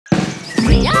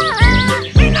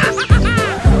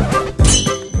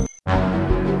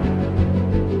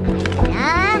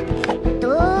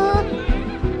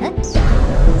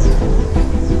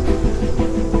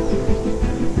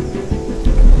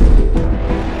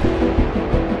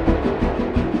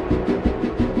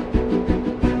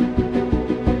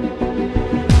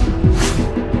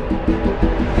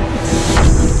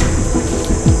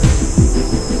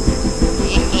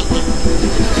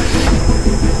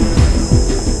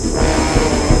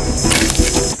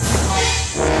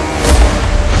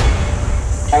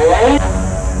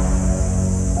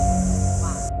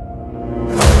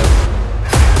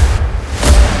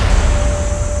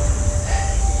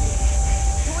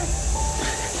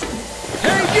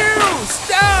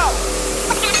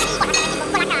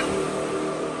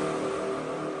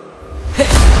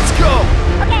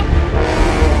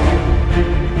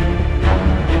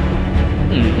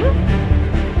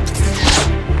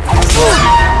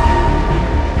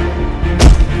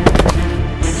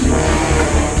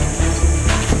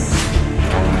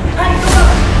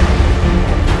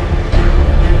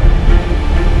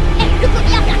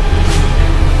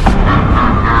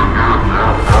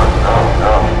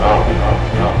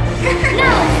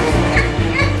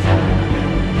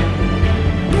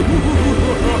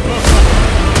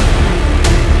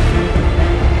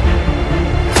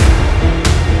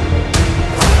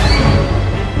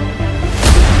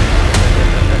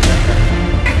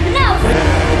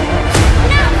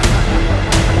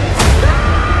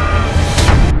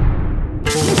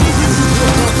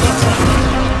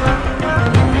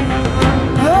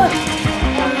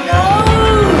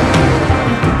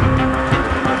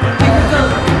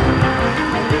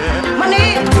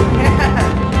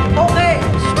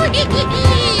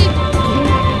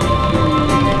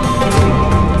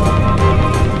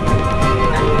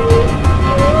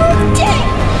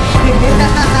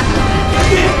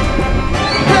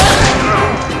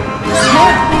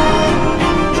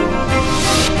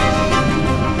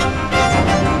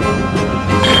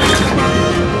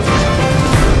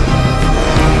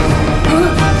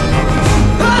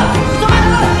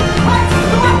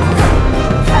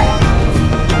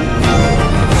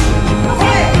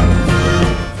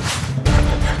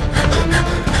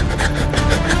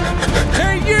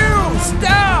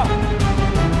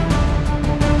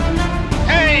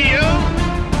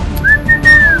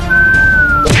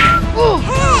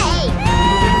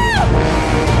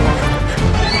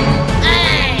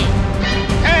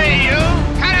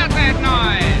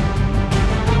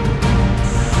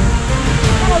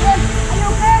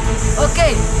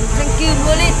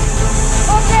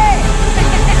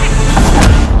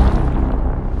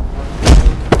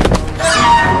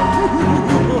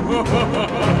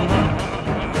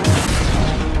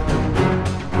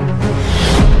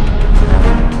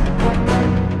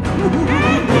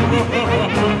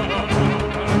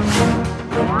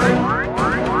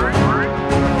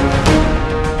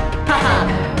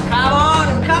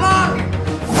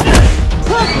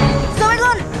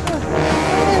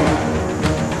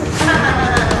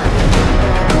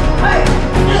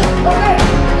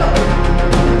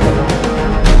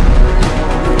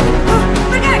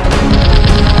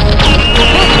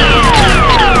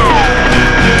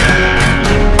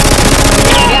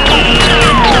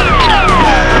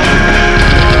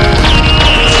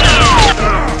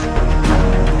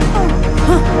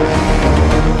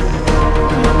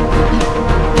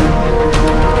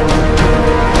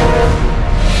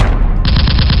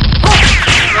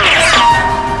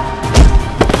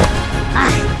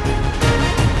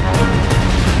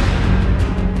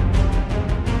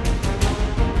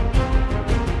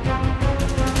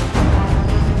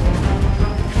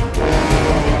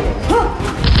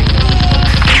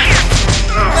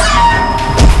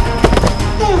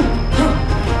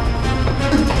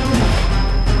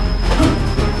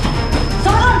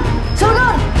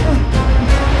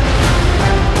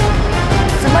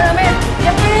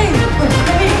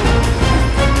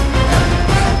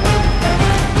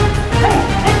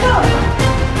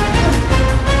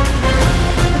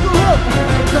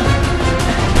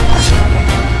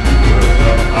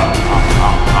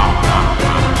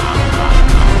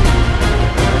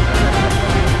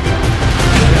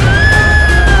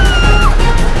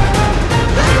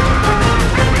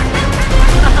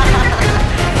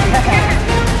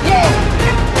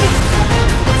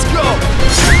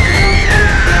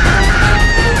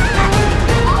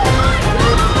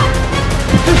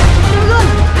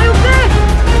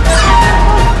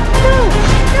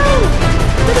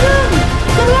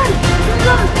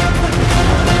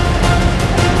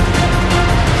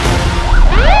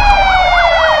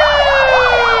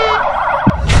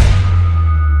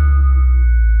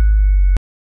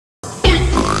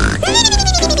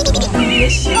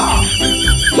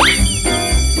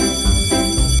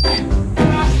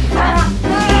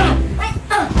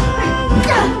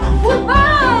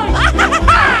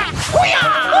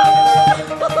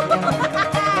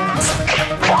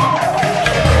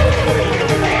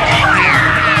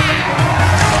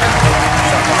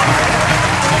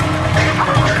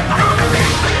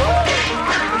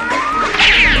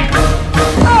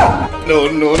No,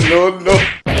 no, no, no.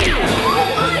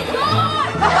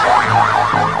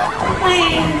 I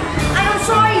am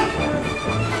sorry.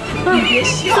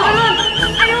 Spiderman,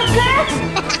 are you okay?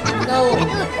 No.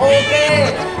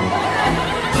 Okay.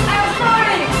 I am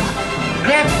sorry.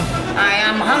 Grab. I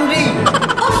am hungry.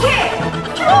 Okay.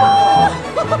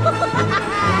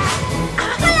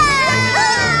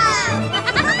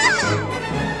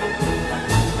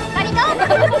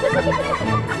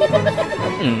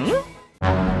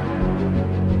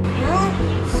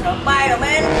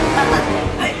 Spiderman.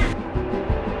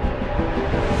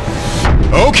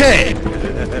 Okay.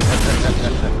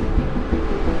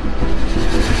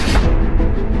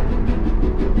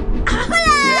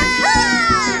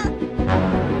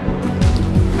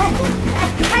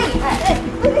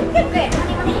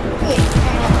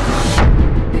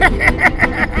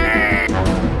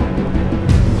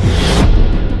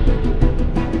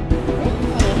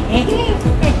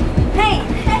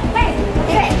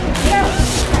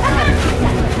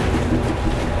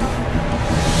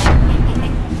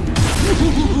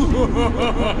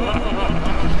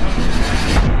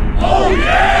 Oh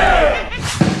yeah!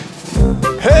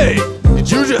 Hey, did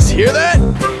you just hear that?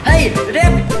 Hey,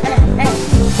 Rip.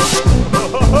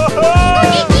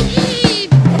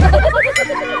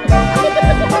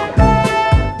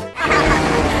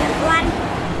 One,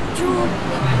 two,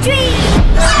 three.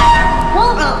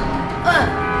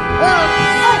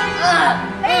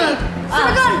 Hey,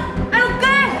 Spiderman, are you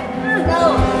okay? No.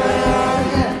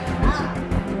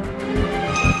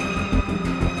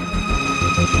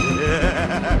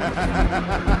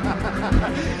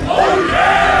 Oh yeah!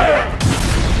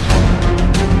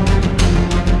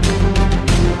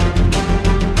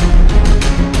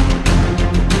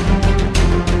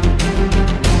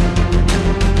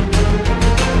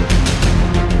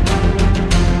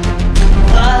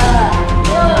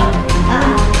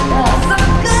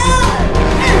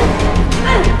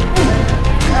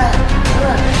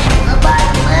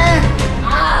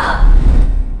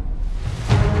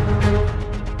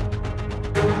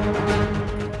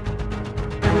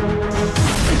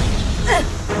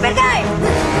 Bad guy.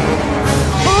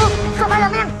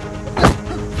 Spiderman.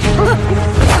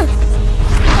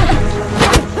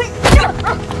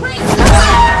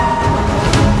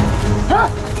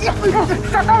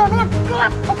 Spiderman,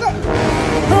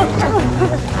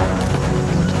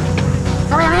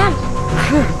 Spiderman.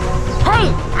 Hey,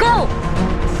 go.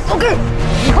 Okay.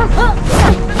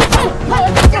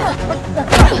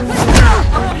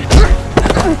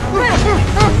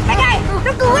 Bad guy,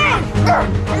 don't go in.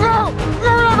 No.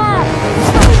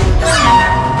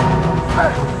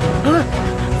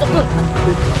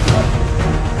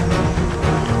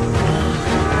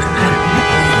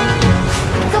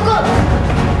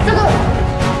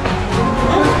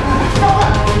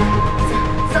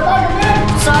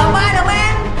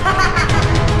 Spiderman.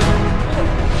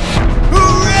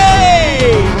 Hooray!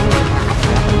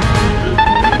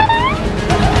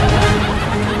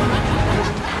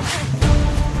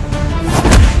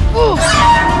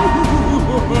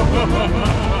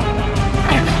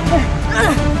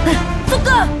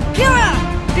 Suka, Kira.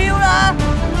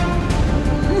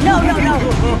 No.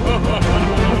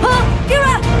 Huh?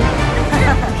 Kira.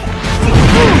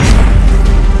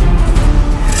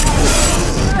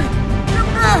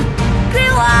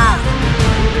 Kira.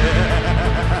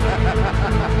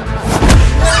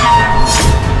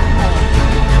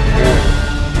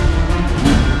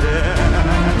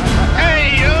 Hey,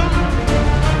 you!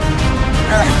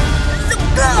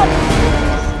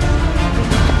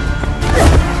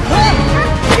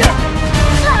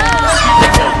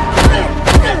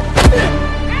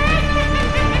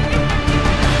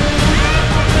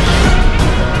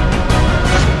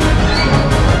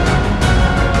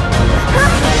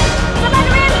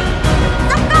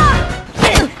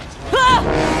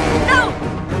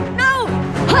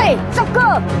 Hey, Suka,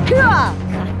 Kira.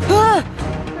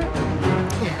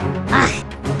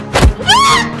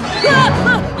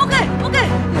 Okay.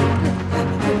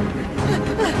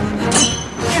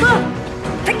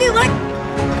 Thank you, Mike.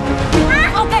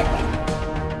 Okay.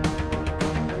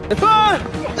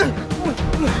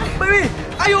 Baby,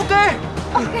 are you okay?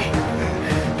 Okay.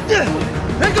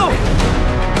 Let's go!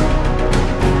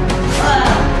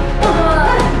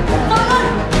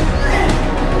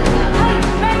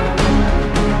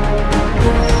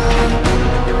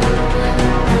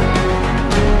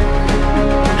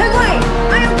 Hey, wait.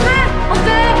 Are you okay?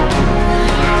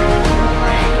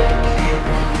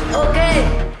 Okay.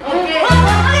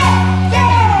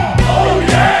 Oh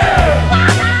yeah!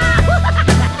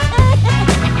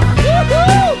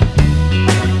 Woohoo!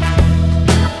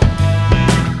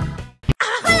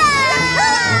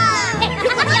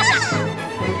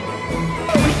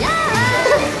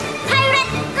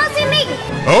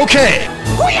 Okay.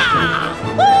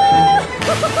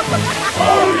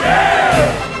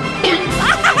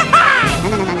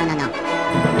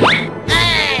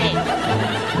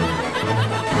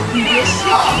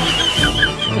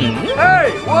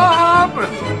 Hey, what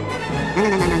happened?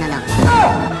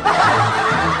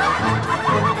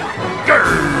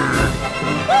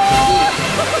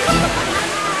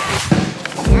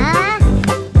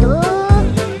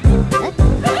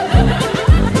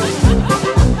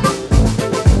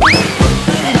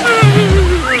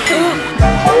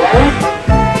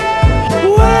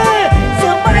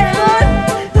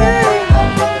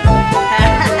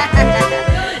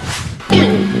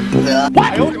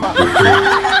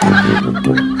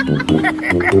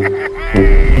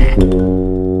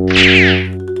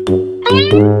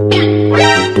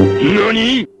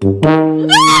 NANI?!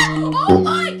 Oh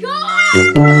my god!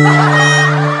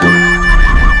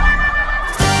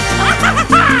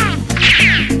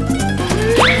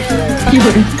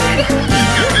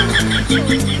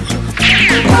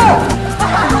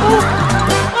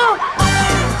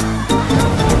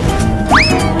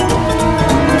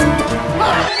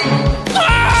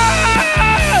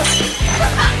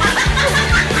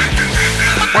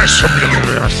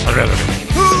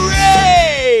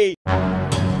 Hooray!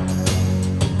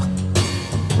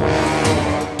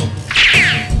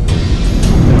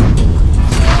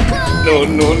 No,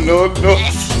 no, no, no.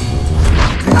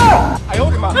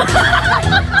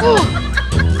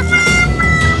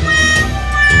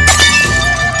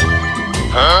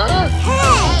 Huh?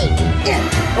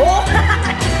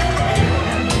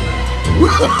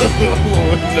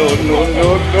 No, no, no,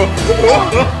 no.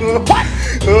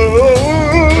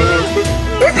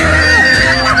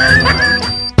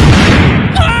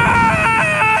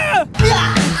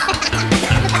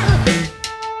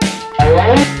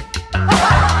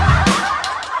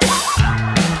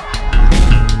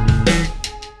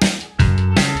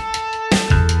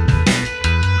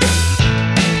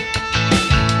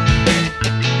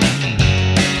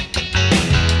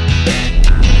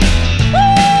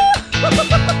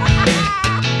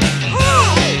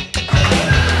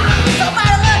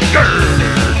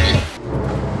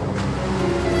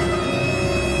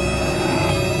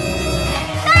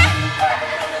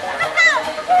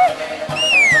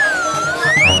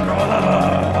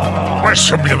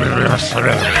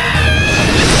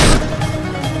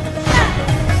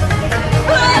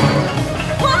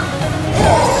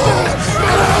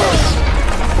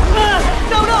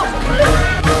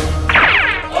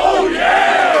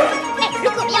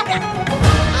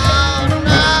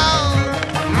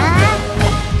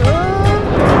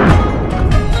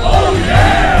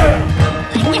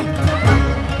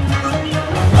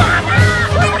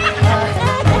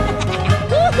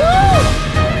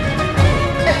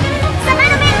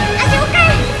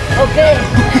 Okay.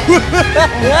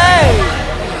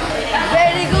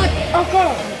 Very good.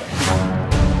 Okay.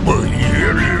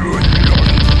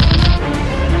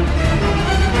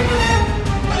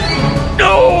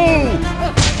 No!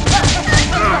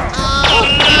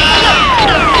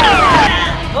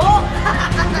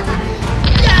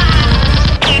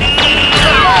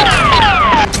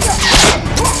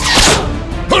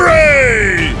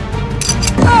 Hooray!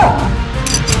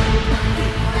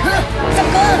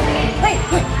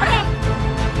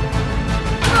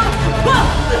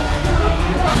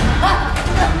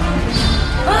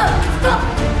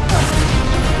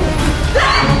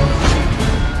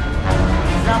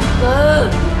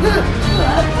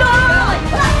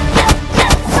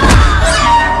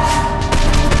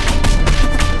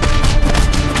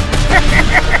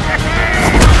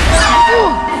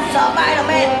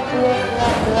 Spiderman.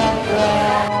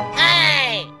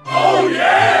 Oh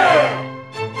yeah!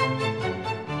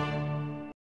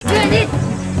 Get it.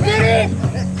 Get it.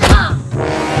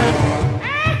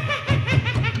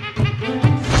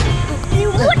 You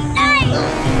would die.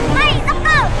 Hey,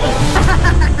 Sucker.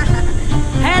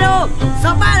 Hello,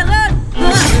 Spiderman.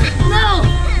 No.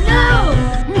 No.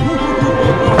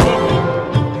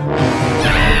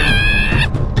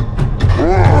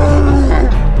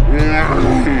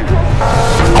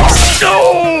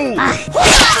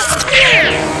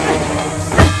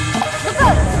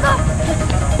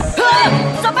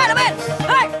 Spiderman.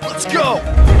 Hey. Let's go!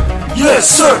 Yes,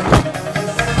 sir!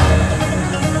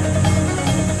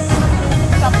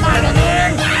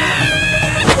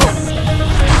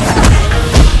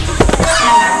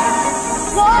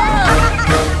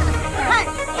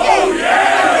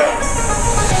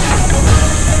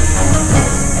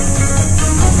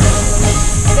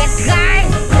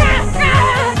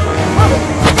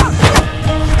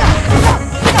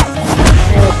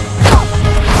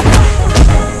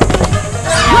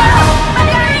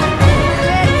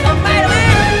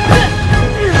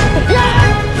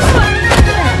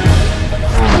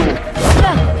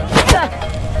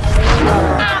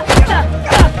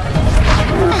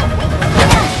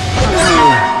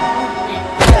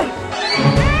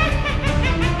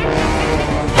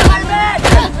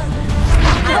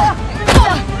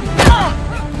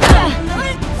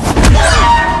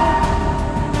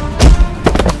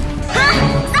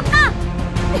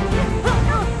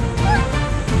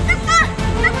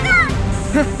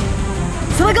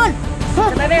 Spiderman!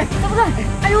 Spiderman!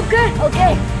 Are you okay?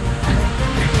 Okay.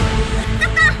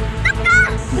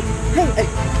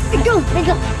 Hey,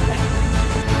 go!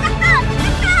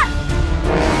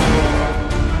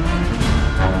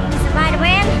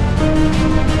 Spider-Man.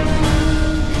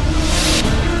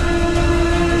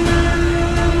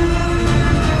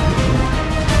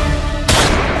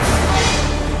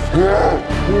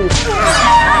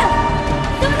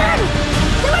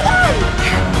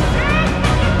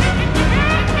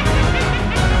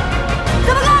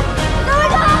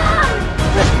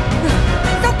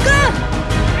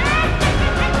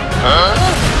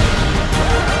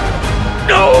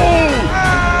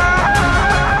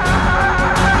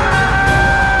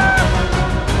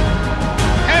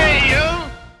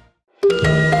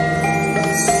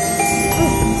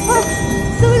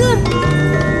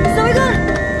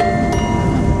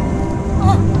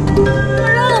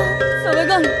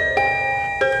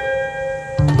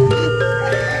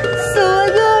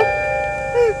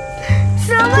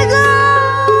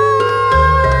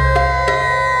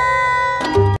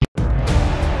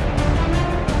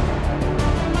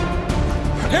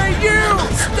 Hey, you!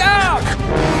 Stop!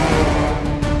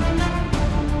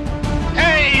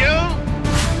 Hey, you!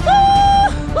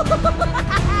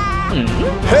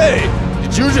 Hey,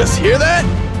 did you just hear that?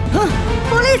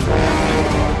 Police!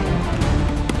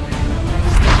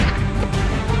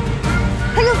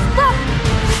 Hello, stop!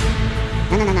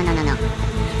 No.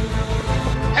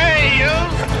 Hey, you!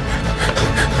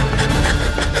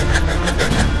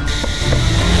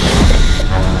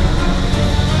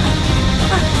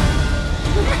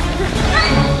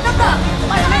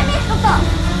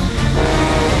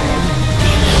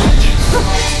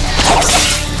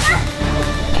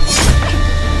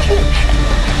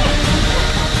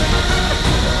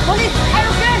 Police, are you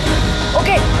okay?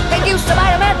 Okay, thank you,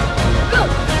 Spider-Man. Go!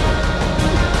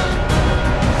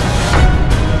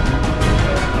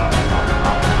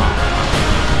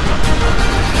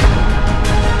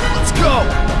 Let's go!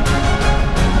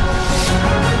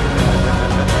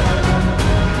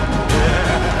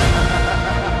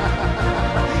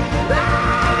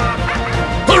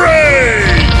 Hooray!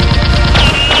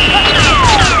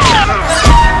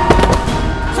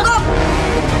 Shut up!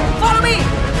 Follow me!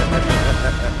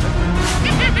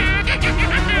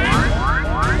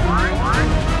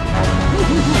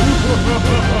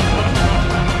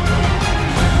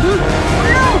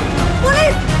 No!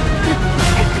 Police!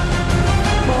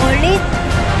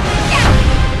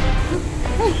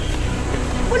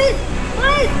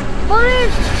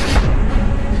 Police!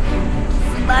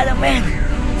 Spider-Man!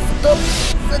 Stop!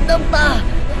 Stop ta!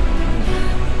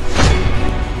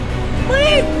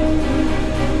 Police!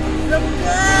 Stop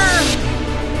ka!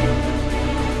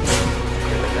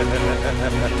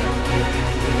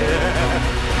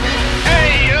 Hey,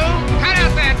 you! Cut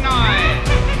out that noise!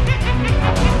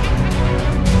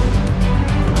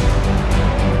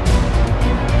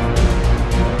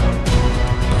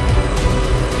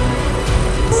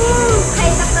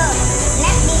 Hey, Doctor,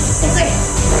 let me do it.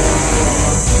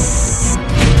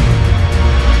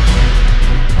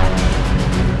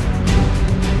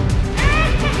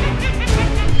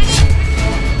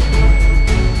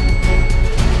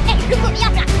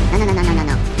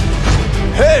 No.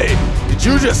 Hey, did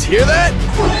you just hear that?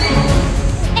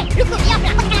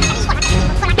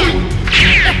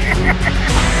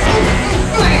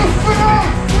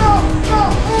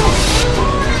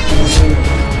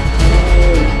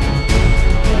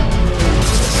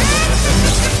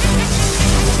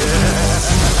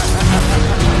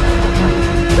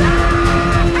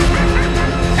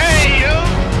 Hey, you!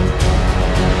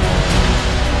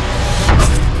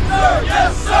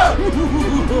 Yes, sir!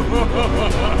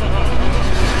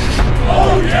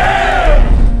 Oh, yeah!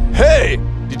 Hey,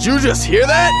 did you just hear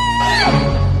that?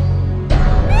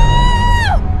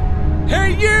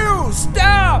 Hey, you!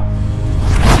 Stop!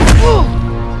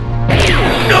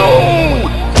 No!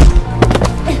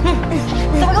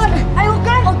 Spider-Man, are you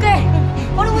okay? Okay.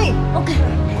 Follow me. Okay.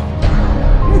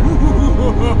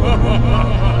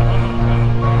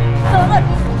 Spider-Man,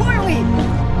 follow me.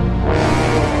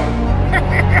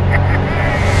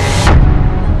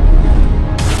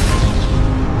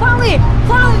 Follow me.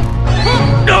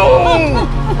 No!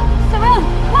 Spider-Man,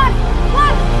 what?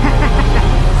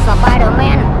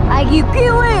 Spider-Man, I will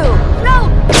kill you. No.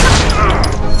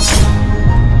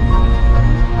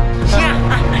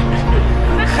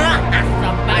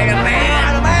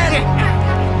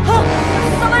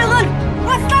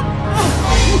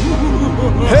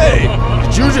 Hey,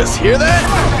 did you just hear that?